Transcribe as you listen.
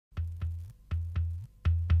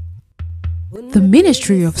The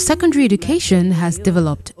Ministry of Secondary Education has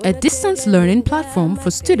developed a distance learning platform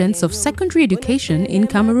for students of secondary education in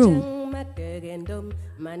Cameroon.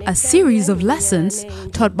 A series of lessons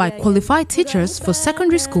taught by qualified teachers for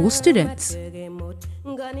secondary school students.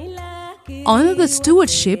 Under the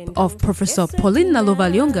stewardship of Professor Pauline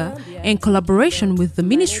Nalovalyonga, in collaboration with the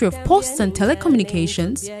Ministry of Posts and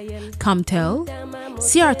Telecommunications, CAMTEL,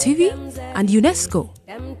 CRTV, and UNESCO.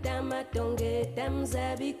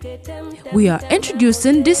 We are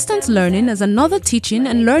introducing distance learning as another teaching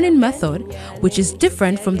and learning method which is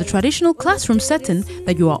different from the traditional classroom setting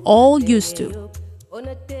that you are all used to.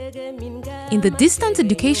 In the distance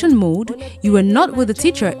education mode, you are not with the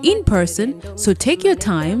teacher in person, so take your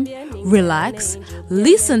time, relax,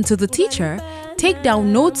 listen to the teacher, take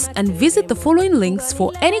down notes and visit the following links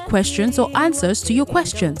for any questions or answers to your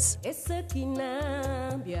questions.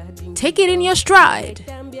 Take it in your stride.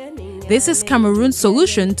 This is Cameroon's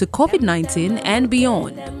solution to COVID-19 and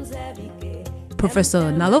beyond.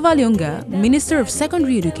 Professor Nalovalyonga, Minister of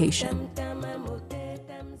Secondary Education.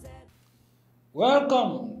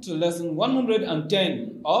 Welcome to lesson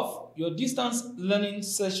 110 of your distance learning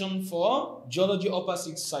session for Geology Upper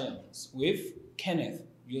 6 Science with Kenneth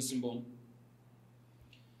Yosimbo.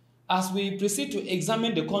 As we proceed to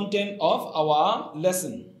examine the content of our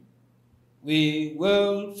lesson, we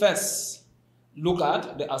will first look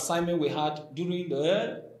at the assignment we had during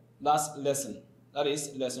the last lesson, that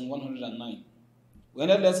is lesson 109. We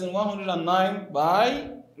ended lesson 109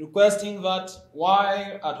 by requesting that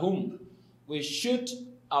while at home, we should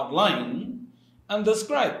outline and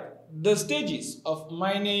describe the stages of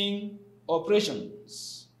mining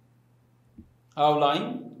operations.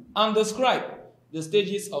 Outline and describe the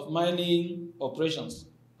stages of mining operations.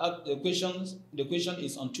 The question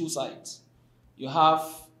is on two sides. You have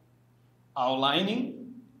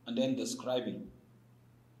outlining and then describing.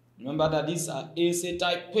 Remember that these are essay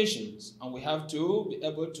type questions and we have to be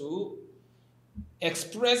able to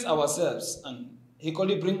express ourselves and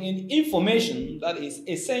equally bring in information that is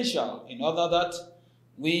essential in order that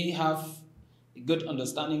we have a good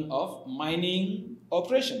understanding of mining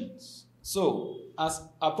operations. So, as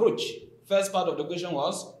approach, first part of the question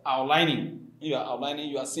was outlining. You are outlining,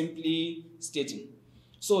 you are simply stating.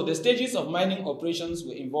 So, the stages of mining operations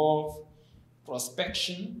will involve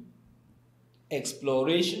prospection,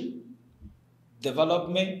 exploration,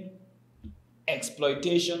 development,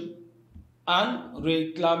 exploitation, and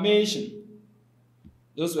reclamation.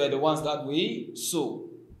 Those were the ones that we saw.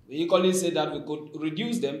 We equally say that we could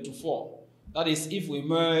reduce them to four. That is, if we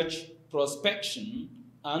merge prospection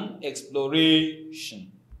and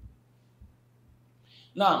exploration.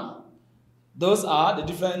 Now, those are the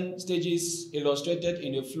different stages illustrated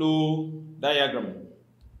in the flow diagram.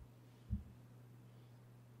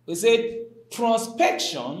 We said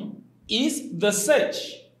prospection is the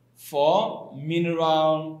search for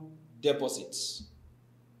mineral deposits.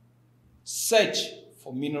 Search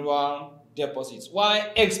for mineral deposits, while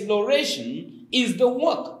exploration is the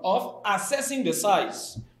work of assessing the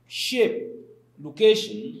size, shape,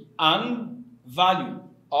 location, and value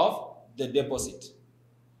of the deposit.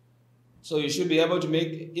 So you should be able to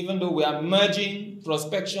make, even though we are merging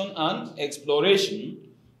prospection and exploration,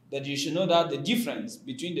 that you should know that the difference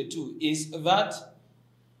between the two is that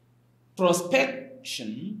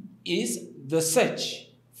prospection is the search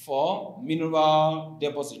for mineral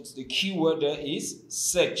deposits. The key word there is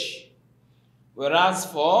search. Whereas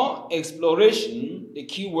for exploration, the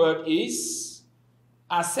key word is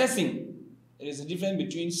assessing. There is a difference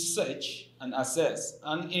between search and assess.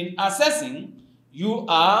 And in assessing, you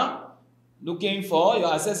are looking for,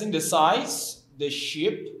 you're assessing the size, the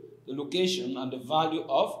shape, the location, and the value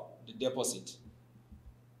of the deposit.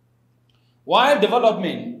 While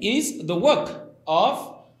development is the work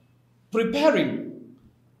of preparing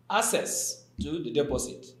access to the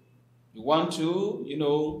deposit. You want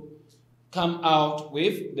to, come out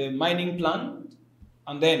with the mining plan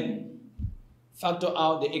and then factor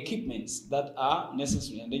out the equipments that are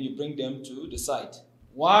necessary, and then you bring them to the site.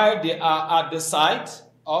 While they are at the site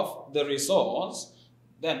of the resource,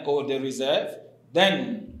 then or the reserve,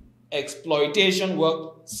 then exploitation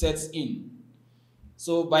work sets in.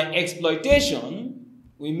 So by exploitation,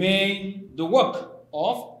 we mean the work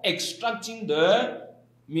of extracting the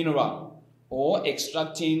mineral or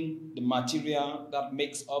extracting the material that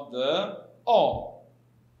makes up the ore.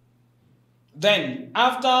 Then,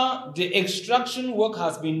 after the extraction work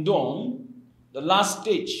has been done, the last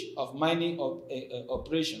stage of mining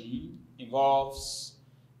operation involves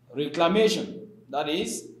reclamation. That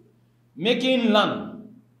is, making land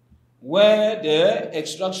where the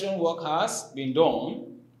extraction work has been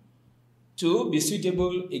done to be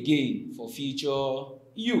suitable again for future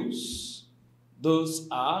use. Those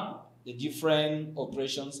are the different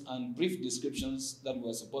operations and brief descriptions that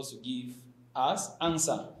we're supposed to give as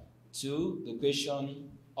answer to the question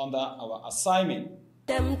under our assignment.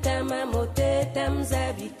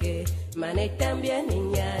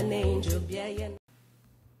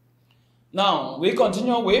 Now, we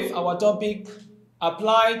continue with our topic,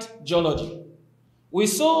 applied geology. We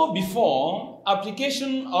saw before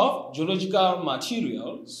application of geological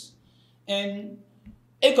materials and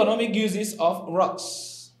economic uses of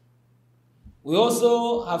rocks. We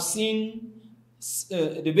also have seen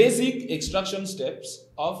the basic extraction steps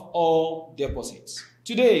of ore deposits.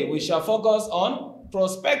 Today, we shall focus on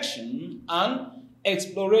prospection and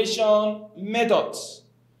exploration methods.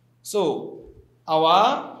 So,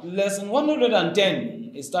 our lesson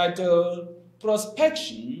 110 is titled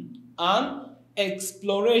Prospection and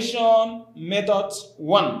Exploration Methods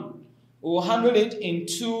 1. We will handle it in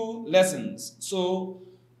 2 lessons. So,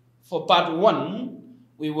 for part 1,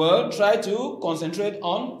 we will try to concentrate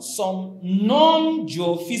on some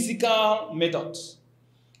non-geophysical methods.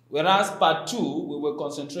 Whereas part 2, we will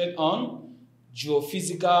concentrate on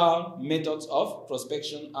geophysical methods of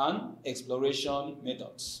prospection and exploration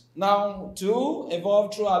methods. Now, to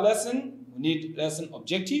evolve through our lesson, we need lesson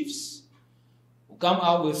objectives. We'll come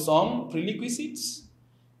out with some prerequisites.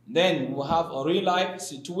 Then we'll have a real-life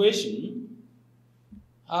situation,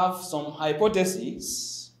 have some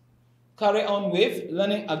hypotheses, carry on with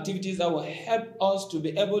learning activities that will help us to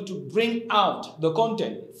be able to bring out the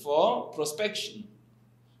content for prospection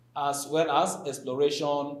as well as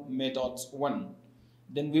exploration methods 1.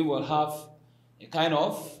 Then we will have a kind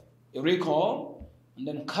of a recall and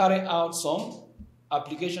then carry out some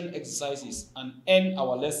application exercises and end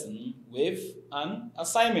our lesson with an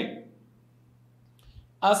assignment.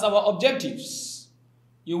 As our objectives,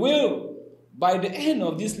 you will by the end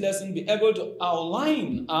of this lesson be able to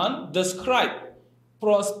outline and describe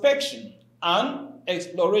prospection and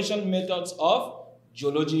exploration methods of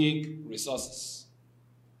geologic resources.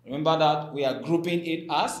 Remember that we are grouping it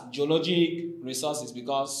as geologic resources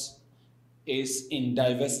because it's in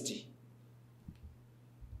diversity.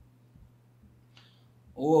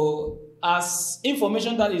 As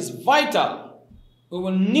information that is vital, we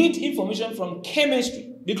will need information from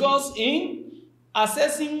chemistry because in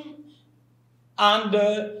assessing and,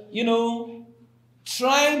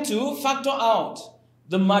 trying to factor out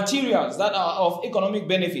the materials that are of economic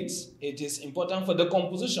benefits, it is important for the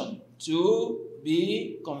composition to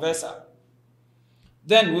be conversant.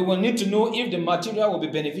 Then we will need to know if the material will be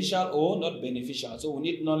beneficial or not beneficial. So we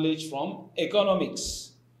need knowledge from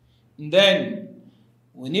economics. And then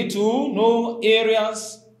we need to know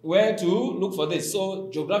areas where to look for this. So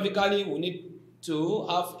geographically, we need to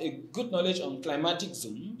have a good knowledge on climatic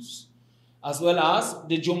zones, as well as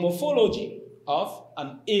the geomorphology of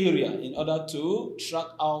an area in order to track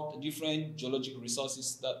out the different geologic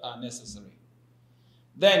resources that are necessary.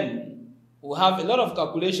 Then we have a lot of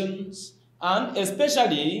calculations and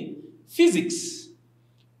especially physics,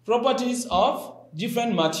 properties of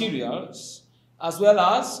different materials, as well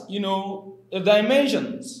as, the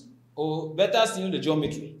dimensions, or better still, the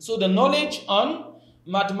geometry. So the knowledge on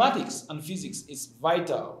mathematics and physics is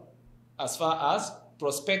vital as far as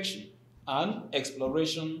prospection and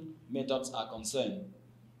exploration methods are concerned.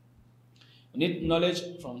 We need knowledge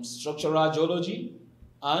from structural geology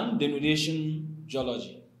and denudation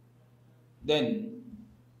geology. Then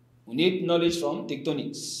we need knowledge from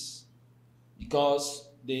tectonics because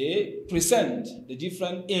they present the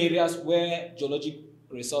different areas where geologic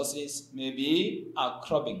resources may be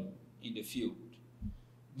outcropping in the field.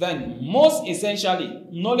 Then, most essentially,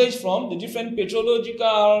 knowledge from the different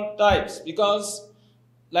petrological types because,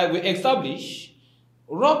 like we established,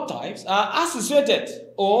 rock types are associated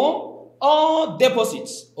or all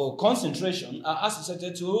deposits or concentration are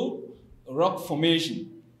associated to rock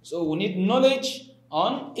formation. So we need knowledge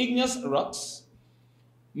on igneous rocks,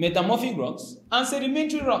 metamorphic rocks, and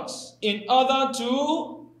sedimentary rocks in order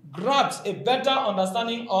to grasp a better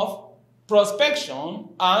understanding of prospection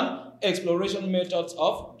and exploration methods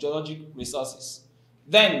of geologic resources.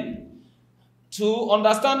 Then, to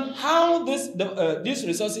understand how these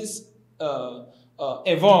resources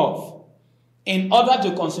evolve in order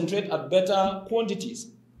to concentrate at better quantities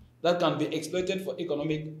that can be exploited for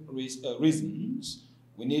economic reasons,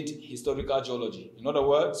 we need historical geology. In other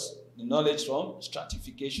words, the knowledge from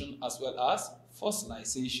stratification as well as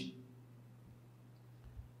fossilization.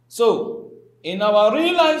 So, in our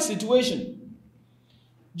real-life situation,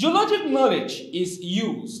 geologic knowledge is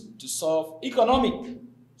used to solve economic,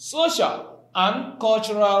 social, and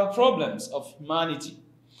cultural problems of humanity.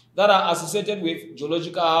 that are associated with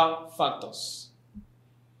geological factors.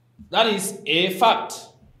 That is a fact.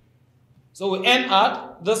 So we end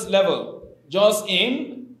at this level, just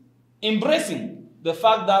in embracing the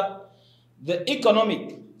fact that the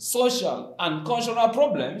economic, social, and cultural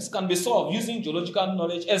problems can be solved using geological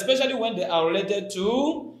knowledge, especially when they are related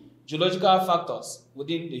to geological factors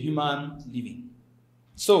within the human living.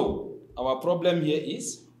 So, our problem here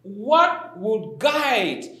is, what would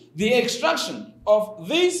guide the extraction of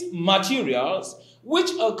these materials which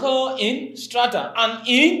occur in strata and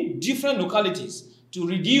in different localities to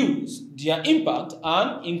reduce their impact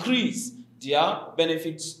and increase their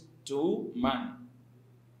benefits to man?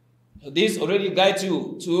 This already guides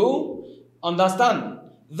you to understand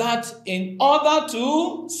that in order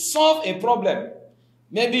to solve a problem,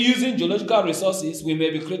 maybe using geological resources, we may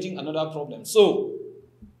be creating another problem. So,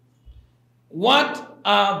 what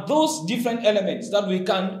are those different elements that we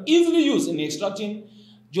can easily use in extracting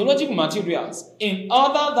geologic materials in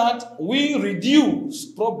order that we reduce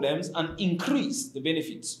problems and increase the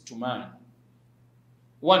benefits to man?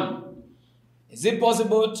 One, is it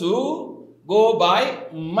possible to go by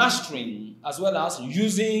mastering as well as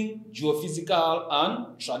using geophysical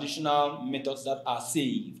and traditional methods that are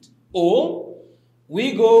saved? Or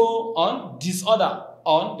we go on disorder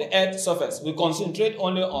on the earth's surface. We concentrate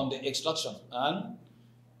only on the extraction and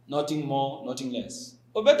nothing more, nothing less.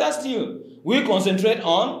 Or better still, we concentrate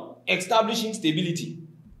on establishing stability.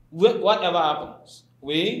 Whatever happens,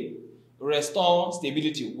 we restore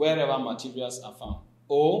stability wherever materials are found.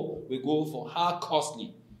 Or we go for how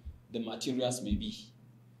costly the materials may be.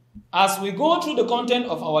 As we go through the content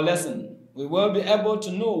of our lesson, we will be able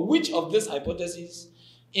to know which of these hypotheses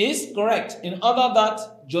is correct, in order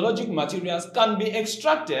that geologic materials can be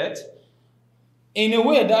extracted in a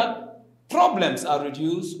way that problems are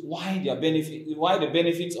reduced while the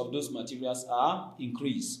benefits of those materials are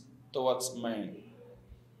increased towards man.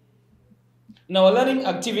 In our learning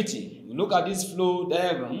activity, we look at this flow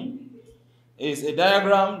diagram. It's a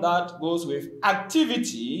diagram that goes with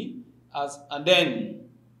activity and then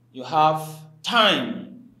you have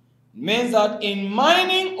time. It means that in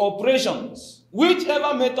mining operations,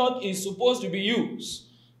 whichever method is supposed to be used,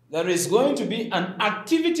 there is going to be an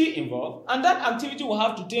activity involved, and that activity will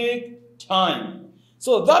have to take time.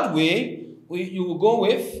 So that way, you will go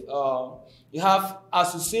with, you have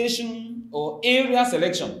association or area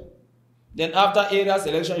selection. Then after area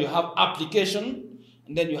selection, you have application,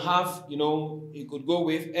 and then you have, you could go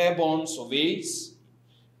with airborne surveys,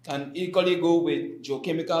 can equally go with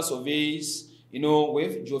geochemical surveys,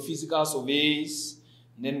 with geophysical surveys,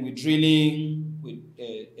 and then with drilling, with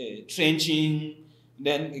trenching.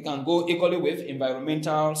 Then you can go equally with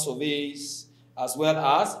environmental surveys as well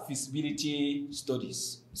as feasibility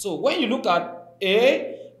studies. So when you look at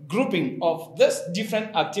a grouping of these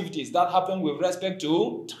different activities that happen with respect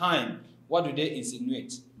to time, what do they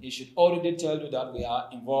insinuate? It should already tell you that we are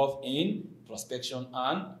involved in prospection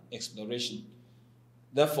and exploration.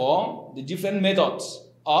 Therefore, the different methods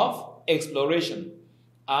of exploration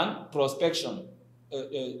and prospection,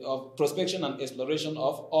 and exploration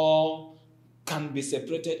of all can be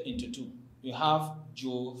separated into two. You have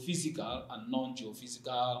geophysical and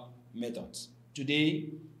non-geophysical methods. Today,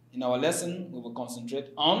 in our lesson, we will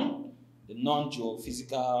concentrate on the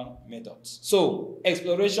non-geophysical methods. So,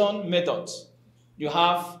 exploration methods. You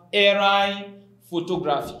have aerial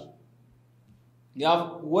photography. You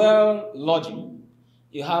have well logging.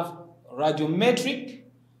 You have radiometric,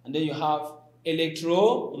 and then you have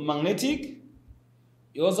electromagnetic.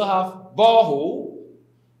 You also have borehole.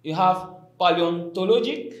 You have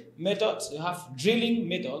paleontologic methods. You have drilling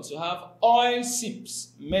methods. You have oil seeps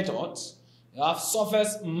methods. You have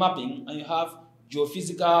surface mapping, and you have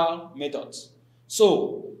geophysical methods.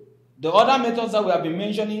 So, the other methods that we have been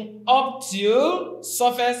mentioning up till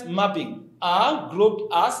surface mapping are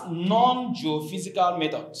grouped as non-geophysical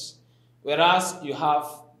methods, whereas you have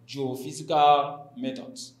geophysical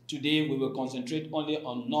methods. Today, we will concentrate only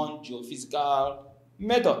on non-geophysical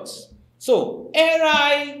methods. So,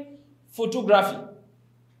 aerial photography.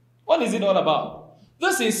 What is it all about?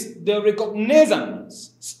 This is the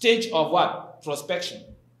recognizance stage of what? Prospection.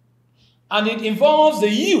 And it involves the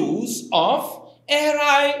use of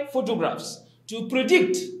aerial photographs to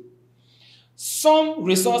predict some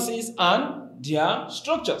resources and their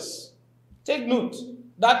structures. Take note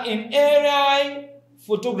that in aerial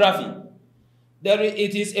photography,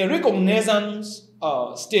 it is a recognizance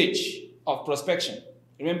stage of prospection.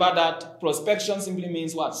 Remember that prospection simply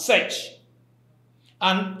means what? Search.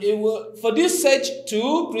 And for this search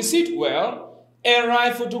to proceed well,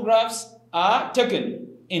 aerial photographs are taken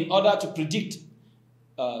in order to predict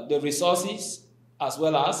the resources as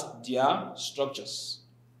well as their structures.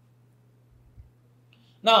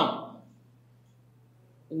 Now,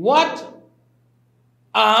 what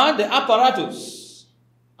are the apparatus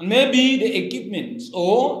and maybe the equipment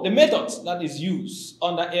or the methods that is used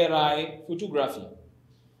under ARI photography?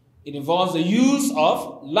 It involves the use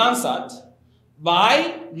of Landsat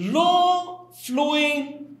by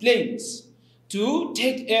low-flowing planes to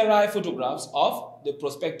take ARI photographs of the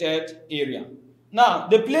prospected area. Now,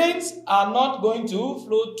 the planes are not going to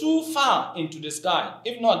flow too far into the sky.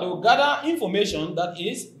 If not, they will gather information that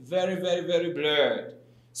is very, very, very blurred.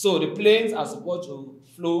 So the planes are supposed to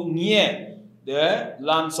flow near the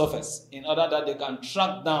land surface in order that they can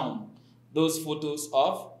track down those photos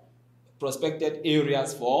of prospected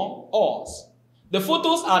areas for us. The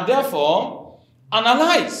photos are therefore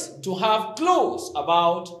analyzed to have clues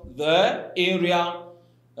about the area,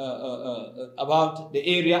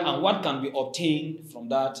 and what can be obtained from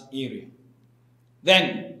that area.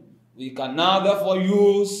 Then we can now therefore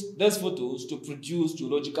use these photos to produce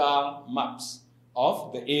geological maps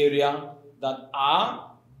of the area that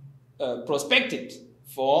are prospected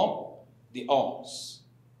for the ores.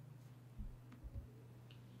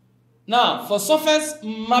 Now, for surface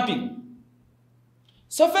mapping.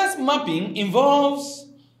 Surface mapping involves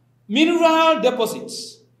mineral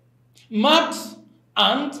deposits mapped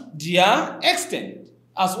and their extent,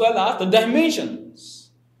 as well as the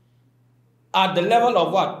dimensions at the level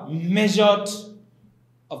of what? Measured,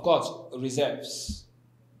 of course, reserves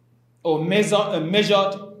or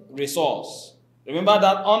measured resource. Remember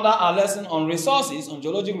that under our lesson on resources, on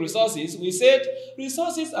geologic resources, we said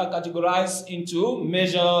resources are categorized into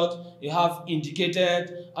measured, you have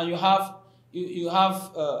indicated, and you have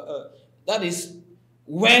that is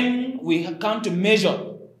when we come to measure,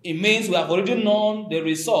 it means we have already known the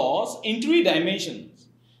resource in 3 dimensions.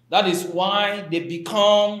 That is why they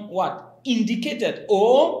become what? Indicated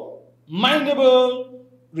or mineable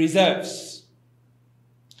reserves.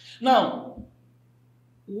 Now,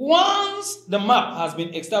 once the map has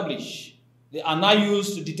been established, they are now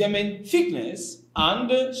used to determine thickness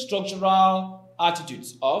and structural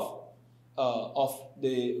attitudes of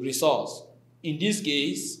the resource. In this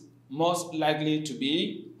case, most likely to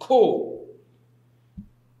be coal.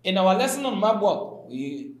 In our lesson on map work,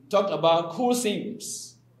 we talked about coal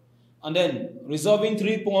seams and then resolving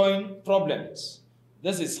 3-point problems.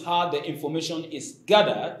 This is how the information is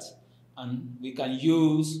gathered and we can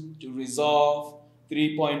use to resolve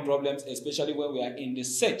 3-point problems, especially when we are in the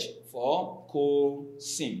search for coal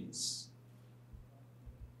seams.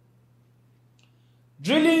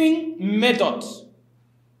 Drilling method.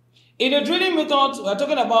 In the drilling method, we are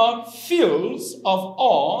talking about fields of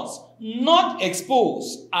ores not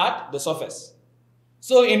exposed at the surface.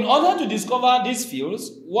 So in order to discover these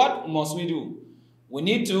fields, what must we do? We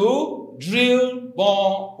need to drill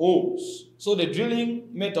boreholes. So the drilling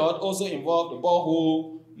method also involves the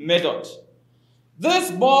borehole method. These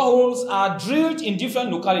boreholes are drilled in different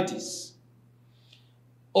localities.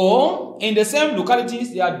 Or in the same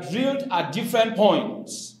localities, they are drilled at different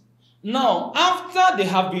points. Now, after they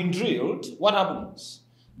have been drilled, what happens?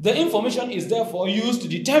 The information is therefore used to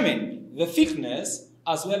determine the thickness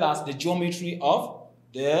as well as the geometry of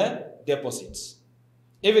the deposits.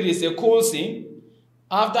 If it is a coal seam,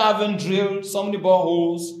 after having drilled so many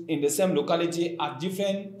boreholes in the same locality at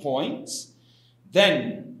different points,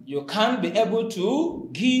 then you can be able to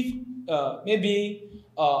give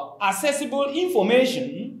accessible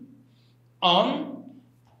information on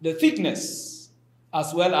the thickness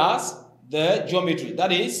as well as the geometry.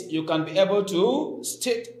 That is, you can be able to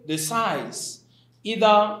state the size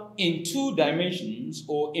either in 2 dimensions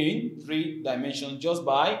or in 3 dimensions just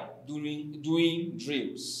by doing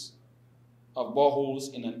drills of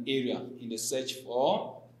boreholes in an area in the search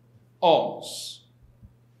for ores.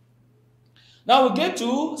 Now we get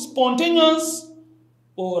to spontaneous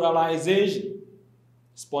polarization.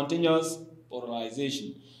 Spontaneous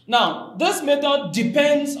polarization. Now, this method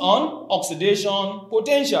depends on oxidation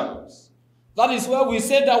potentials. That is where we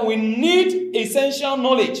say that we need essential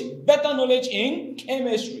knowledge, better knowledge in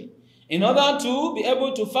chemistry, in order to be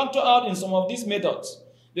able to factor out in some of these methods.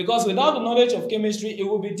 Because without the knowledge of chemistry, it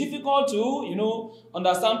will be difficult to,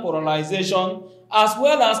 understand polarization, as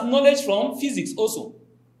well as knowledge from physics also.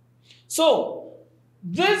 So,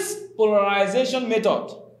 this polarization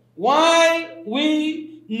method, while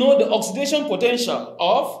we know the oxidation potential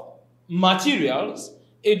of materials,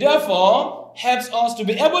 it therefore helps us to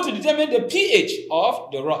be able to determine the pH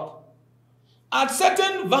of the rock. At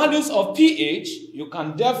certain values of pH, you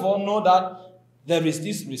can therefore know that there is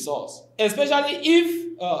this resource, especially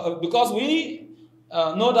if, because we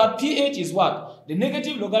know that pH is what? the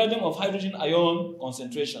negative logarithm of hydrogen ion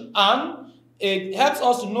concentration, and it helps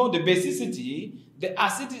us to know the basicity, the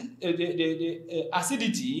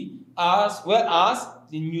acidity, as well as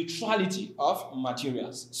the neutrality of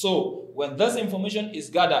materials. So when this information is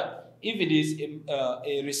gathered, if it is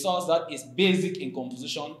a resource that is basic in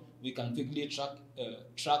composition, we can quickly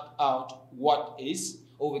track out what is,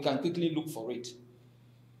 or we can quickly look for it.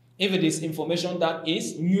 If it is information that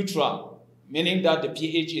is neutral, meaning that the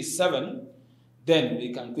pH is 7, then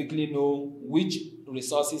we can quickly know which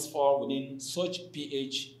resources fall within such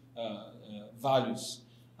pH values.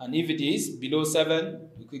 And if it is below 7,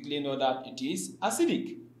 we quickly know that it is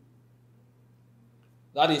acidic.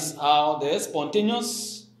 That is how the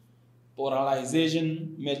spontaneous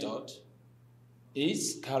polarization method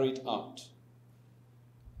is carried out.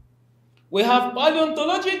 We have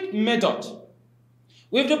paleontologic method.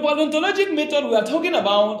 With the paleontologic method, we are talking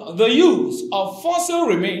about the use of fossil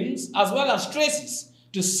remains as well as traces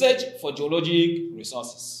to search for geologic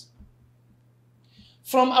resources.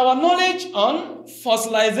 From our knowledge on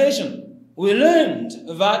fossilization, we learned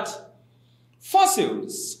that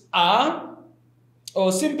fossils are,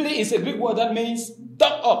 or simply is a Greek word that means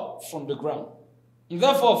dug up from the ground. And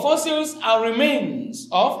therefore, fossils are remains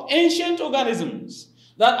of ancient organisms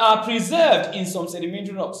that are preserved in some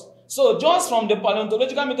sedimentary rocks. So just from the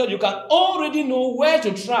paleontological method, you can already know where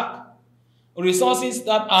to track resources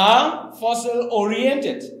that are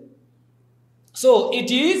fossil-oriented. So it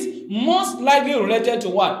is most likely related to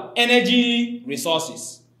what? Energy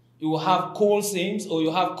resources. You have coal seams, or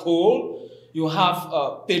you have coal, you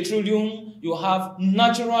have petroleum, you have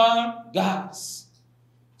natural gas.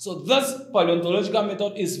 So this paleontological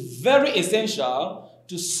method is very essential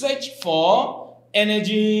to search for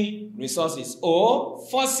energy resources or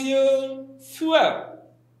fossil fuel.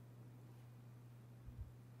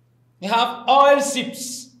 We have oil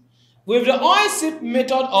seeps. With the oil seep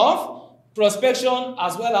method of prospection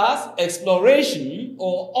as well as exploration,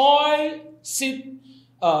 or oil seep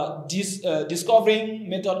discovering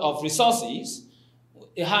method of resources,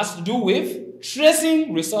 it has to do with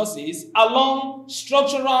tracing resources along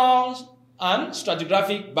structural and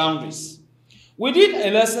stratigraphic boundaries. We did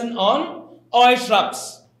a lesson on oil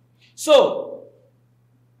traps. So,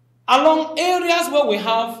 along areas where we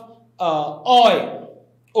have oil,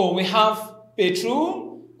 or we have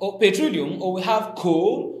petroleum, or we have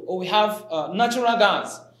coal, or we have natural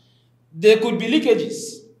gas, there could be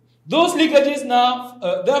leakages. Those leakages now,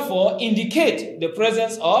 therefore, indicate the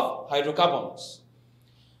presence of hydrocarbons,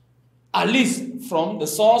 at least from the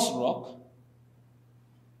source rock,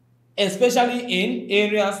 especially in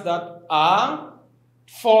areas that are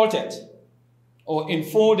faulted or in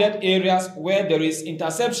folded areas where there is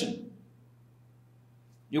interception.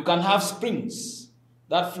 You can have springs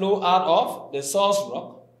that flow out of the source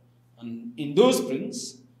rock, and in those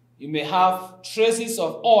springs, you may have traces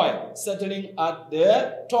of oil settling at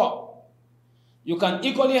the top. You can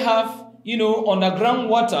equally have, underground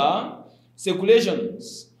water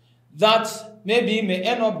circulations that maybe may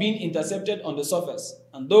end up being intercepted on the surface.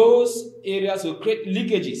 And those areas will create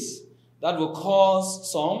leakages that will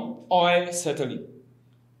cause some oil settling.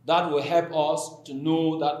 That will help us to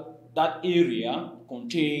know that that area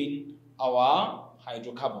contains our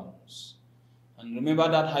hydrocarbons. And remember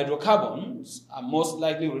that hydrocarbons are most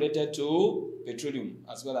likely related to petroleum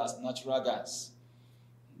as well as natural gas.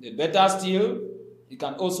 The better still, it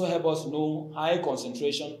can also help us know high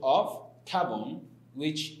concentration of carbon,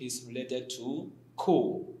 which is related to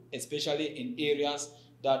coal, especially in areas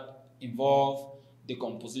that involve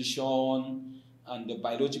decomposition and the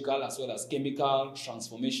biological as well as chemical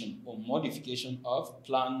transformation or modification of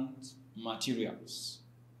plant materials.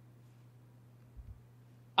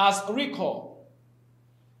 As a recall,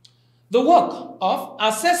 the work of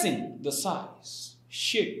assessing the size,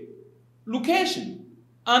 shape, location,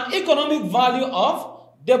 and economic value of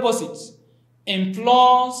deposits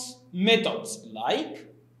employs methods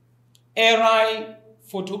like aerial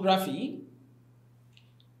photography,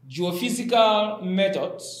 geophysical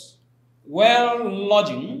methods, well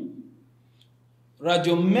logging,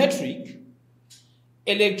 radiometric,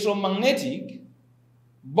 electromagnetic,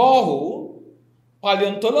 borehole,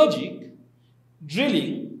 paleontologic,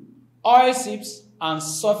 drilling, oil seeps, and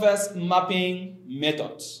surface mapping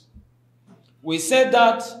methods. We said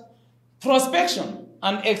that prospection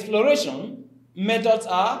and exploration methods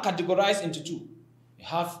are categorized into two. You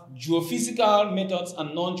have geophysical methods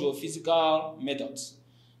and non-geophysical methods.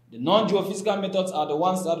 The non-geophysical methods are the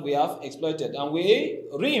ones that we have exploited, and we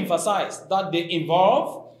re-emphasize that they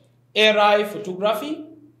involve aerial photography,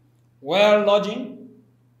 well logging,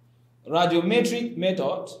 radiometric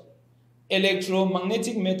method,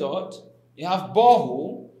 electromagnetic method, you have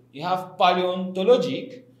borehole, you have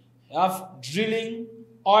paleontologic, you have drilling,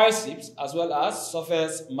 oil seeps, as well as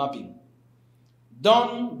surface mapping.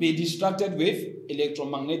 Don't be distracted with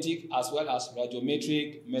electromagnetic as well as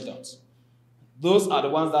radiometric methods. Those are the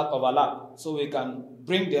ones that overlap, so we can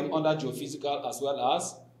bring them under geophysical as well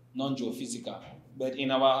as non-geophysical. But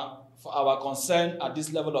for our concern at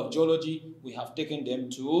this level of geology, we have taken them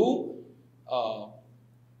to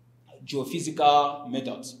geophysical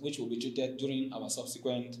methods, which will be treated during our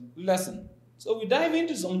subsequent lesson. So we dive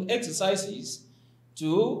into some exercises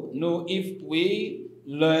to know if we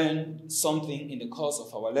learn something in the course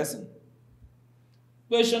of our lesson.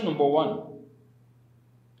 Question number 1.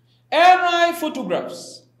 Aerial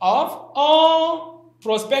photographs of all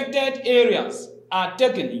prospected areas are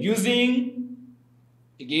taken using,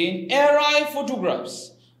 again, aerial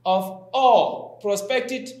photographs of all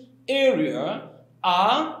prospected area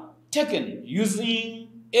are taken using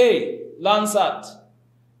A. Landsat,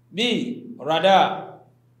 B. Radar,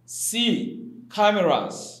 C.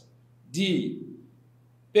 Cameras, D.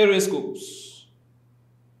 Periscopes.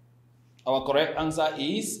 Our correct answer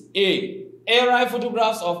is A. Aerial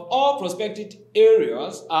photographs of all prospected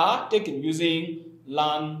areas are taken using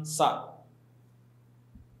Landsat.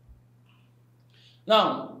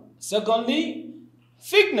 Now, secondly,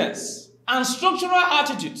 thickness and structural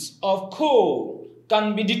attitudes of coal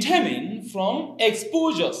can be determined from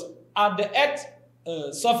exposures at the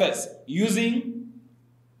Earth's surface using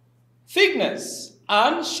thickness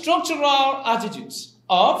and structural attitudes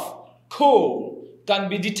of coal can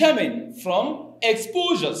be determined from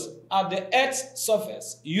exposures at the Earth's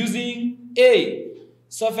surface using A.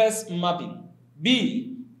 Surface mapping,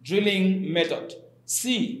 B. Drilling method,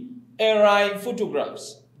 C. Aerial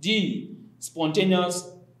photographs, D. Spontaneous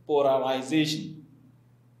polarization.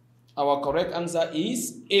 Our correct answer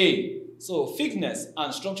is A. So thickness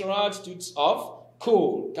and structural attitudes of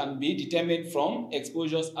coal can be determined from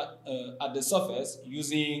exposures at the surface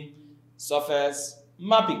using surface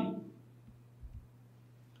mapping.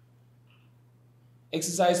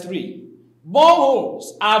 Exercise 3.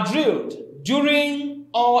 Boreholes are drilled during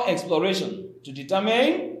oil exploration to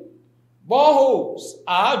determine oil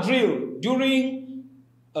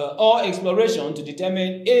exploration to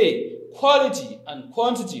determine A. Quality and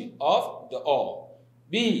quantity of the ore,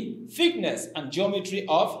 B. Thickness and geometry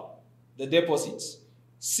of the deposits,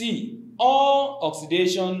 C. Ore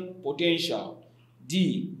oxidation potential,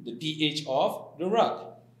 D. The pH of the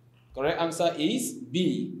rock. Correct answer is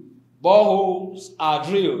B. Boreholes are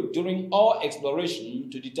drilled during oil exploration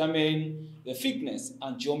to determine the thickness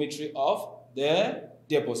and geometry of the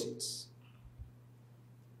deposits.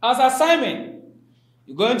 As assignment,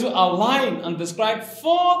 you're going to outline and describe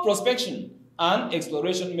 4 prospection and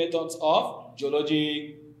exploration methods of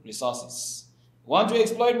geologic resources. Want to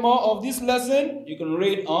exploit more of this lesson? You can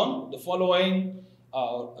read on the following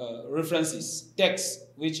references, texts,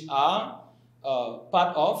 which are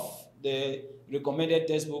part of the recommended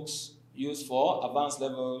textbooks used for advanced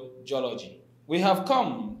level geology. We have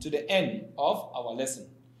come to the end of our lesson.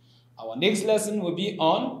 Our next lesson will be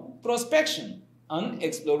on prospection and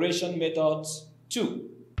exploration methods 2.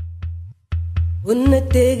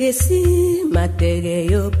 Unatege si matege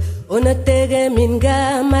yop, unatege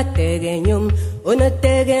minga matege nyum,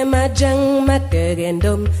 unatege majang matege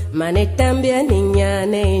ndom, manetambia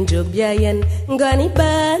ninyane injobia yen, ngani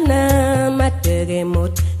bana matege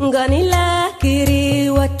mot, ngani lakiri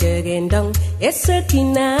watege ndong,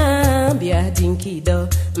 esekina bia dinkido,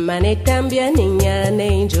 manetambia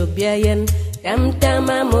ninyane injobia yen,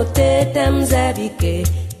 tamtama mote tamzabike,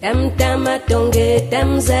 Tam tonge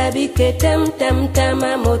tam zabike tam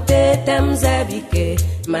mote tam zabike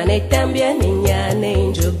mane tambia ninyane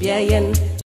injobia yen